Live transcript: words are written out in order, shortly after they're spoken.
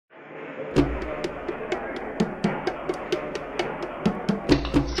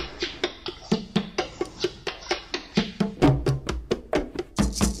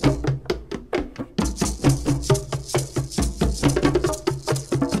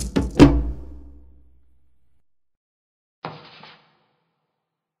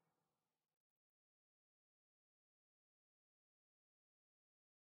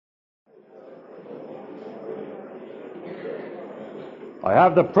I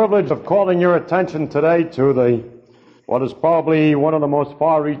have the privilege of calling your attention today to what is probably one of the most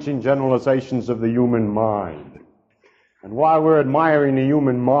far-reaching generalizations of the human mind. And while we're admiring the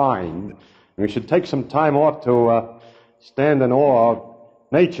human mind, we should take some time off to stand in awe of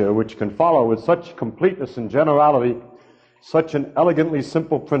nature, which can follow with such completeness and generality such an elegantly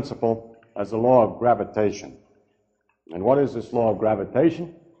simple principle as the law of gravitation. And what is this law of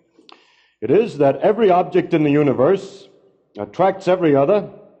gravitation? It is that every object in the universe attracts every other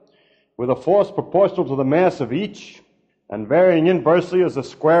with a force proportional to the mass of each and varying inversely as the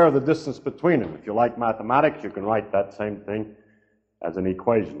square of the distance between them. If you like mathematics, you can write that same thing as an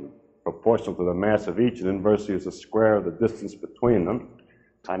equation, proportional to the mass of each and inversely as the square of the distance between them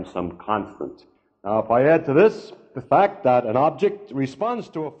times some constant. Now, if I add to this the fact that an object responds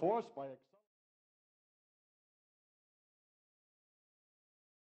to a force by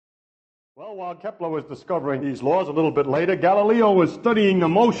Well, while Kepler was discovering these laws a little bit later, Galileo was studying the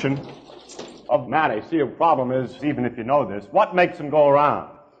motion of matter. You see, the problem is, even if you know this, what makes them go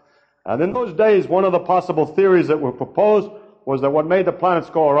around? And in those days, one of the possible theories that were proposed was that what made the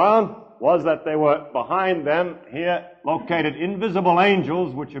planets go around was that they were behind them here located invisible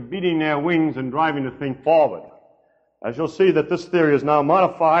angels which are beating their wings and driving the thing forward. As you'll see that this theory is now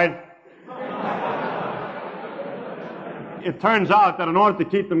modified. It turns out that in order to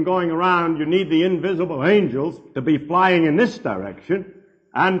keep them going around, you need the invisible angels to be flying in this direction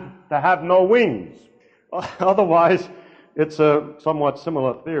and to have no wings. Otherwise, it's a somewhat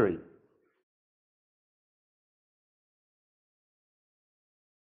similar theory.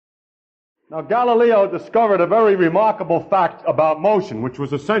 Now, Galileo discovered a very remarkable fact about motion, which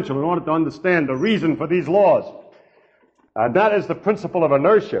was essential in order to understand the reason for these laws. And that is the principle of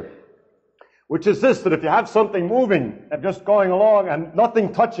inertia, which is this, that if you have something moving and just going along and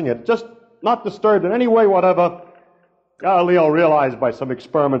nothing touching it, just not disturbed in any way whatever, Galileo realized by some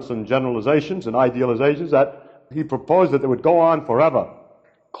experiments and generalizations and idealizations that he proposed that it would go on forever,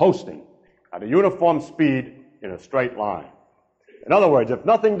 coasting at a uniform speed in a straight line. In other words, if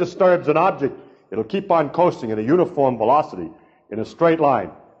nothing disturbs an object, it'll keep on coasting at a uniform velocity in a straight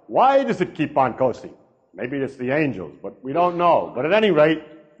line. Why does it keep on coasting? Maybe it's the angels, but we don't know. But at any rate,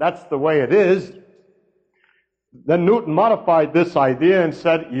 that's the way it is. Then Newton modified this idea and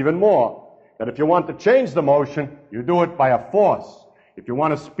said even more, that if you want to change the motion, you do it by a force. If you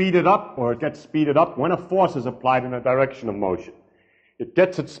want to speed it up, or it gets speeded up, when a force is applied in a direction of motion, it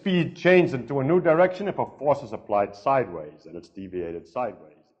gets its speed changed into a new direction if a force is applied sideways, and it's deviated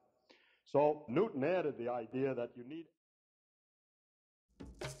sideways. So Newton added the idea that you need